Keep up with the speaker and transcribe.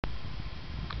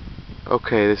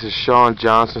Okay, this is Shaun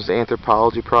Johnston's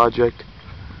anthropology project.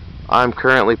 I'm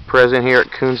currently present here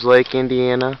at Koontz Lake,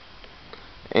 Indiana,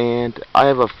 and I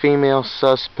have a female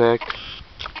suspect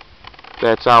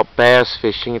that's out bass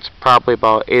fishing. It's probably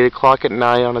about 8 o'clock at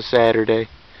night on a Saturday.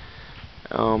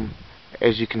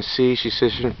 As you can see, she's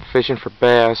fishing for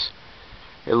bass.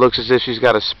 It looks as if she's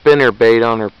got a spinner bait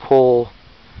on her pole,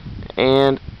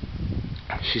 and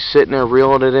she's sitting there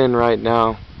reeling it in right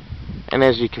now. And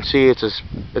as you can see, it's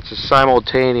a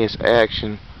simultaneous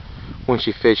action when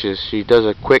she fishes. She does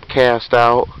a quick cast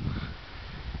out,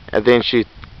 and then she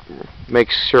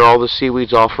makes sure all the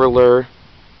seaweed's off her lure,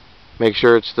 make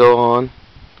sure it's still on,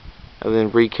 and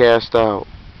then recast out.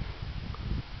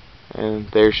 And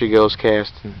there she goes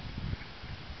casting.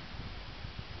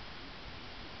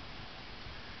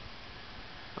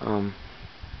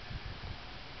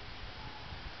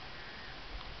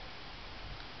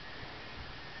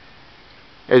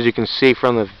 As you can see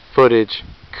from the footage,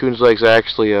 Koontz Lake's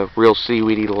actually a real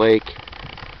seaweedy lake.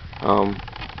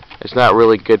 It's not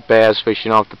really good bass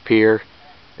fishing off the pier.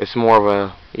 It's more of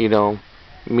a,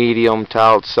 medium to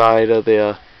outside of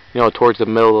the, towards the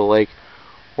middle of the lake,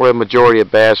 where the majority of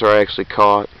bass are actually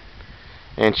caught.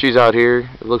 And she's out here,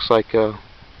 it looks like, kind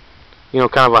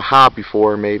of a hobby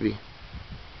for her maybe.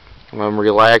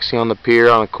 Relaxing on the pier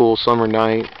on a cool summer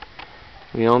night.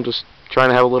 Just trying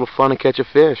to have a little fun and catch a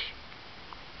fish.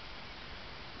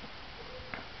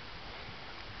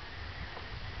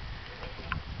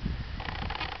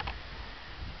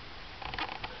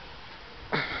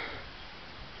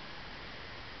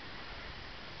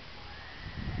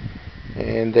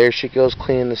 And there she goes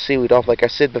cleaning the seaweed off. Like I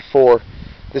said before,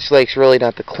 this lake's really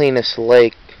not the cleanest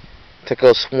lake to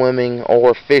go swimming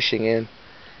or fishing in.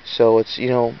 So it's,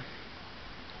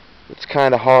 it's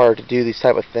kind of hard to do these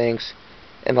type of things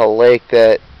in a lake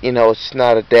that, it's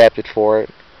not adapted for it.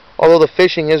 Although the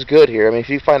fishing is good here. I mean, if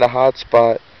you find a hot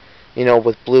spot,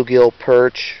 with bluegill,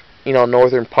 perch,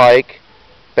 northern pike,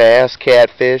 bass,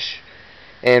 catfish,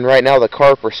 and right now the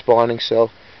carp are spawning, so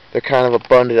they're kind of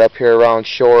abundant up here around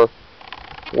shore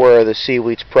where the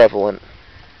seaweed's prevalent.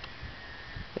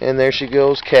 And there she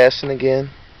goes casting again.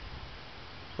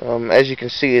 As you can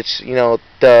see, it's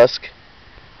dusk,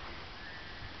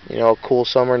 a cool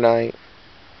summer night,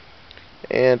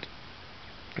 and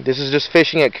this is just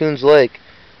fishing at Koontz Lake.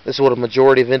 This is what a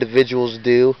majority of individuals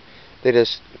do. They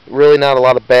just really not a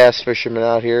lot of bass fishermen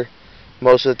out here.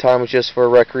 Most of the time it's just for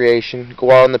recreation.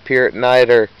 Go out on the pier at night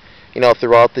or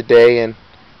throughout the day and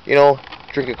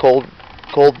drink a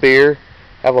cold beer,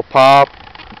 have a pop,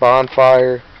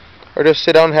 bonfire, or just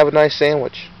sit down and have a nice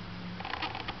sandwich.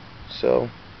 So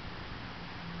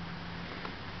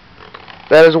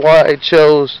that is why I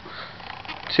chose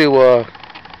to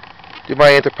do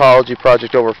my anthropology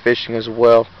project over fishing as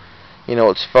well.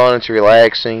 It's fun, it's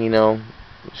relaxing,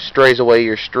 strays away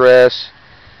your stress.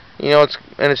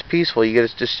 It's peaceful.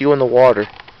 It's just you and the water.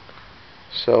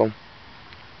 So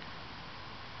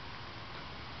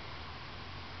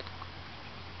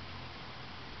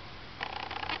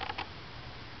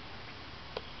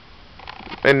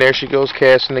and there she goes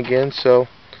casting again. So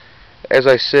as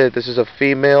I said, this is a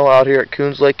female out here at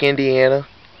Koontz Lake, Indiana,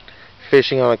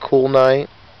 fishing on a cool night,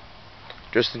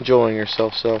 just enjoying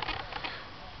herself. So,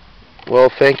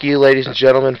 well, thank you, ladies and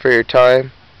gentlemen, for your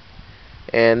time.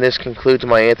 And this concludes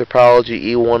my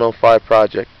Anthropology E105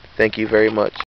 project. Thank you very much.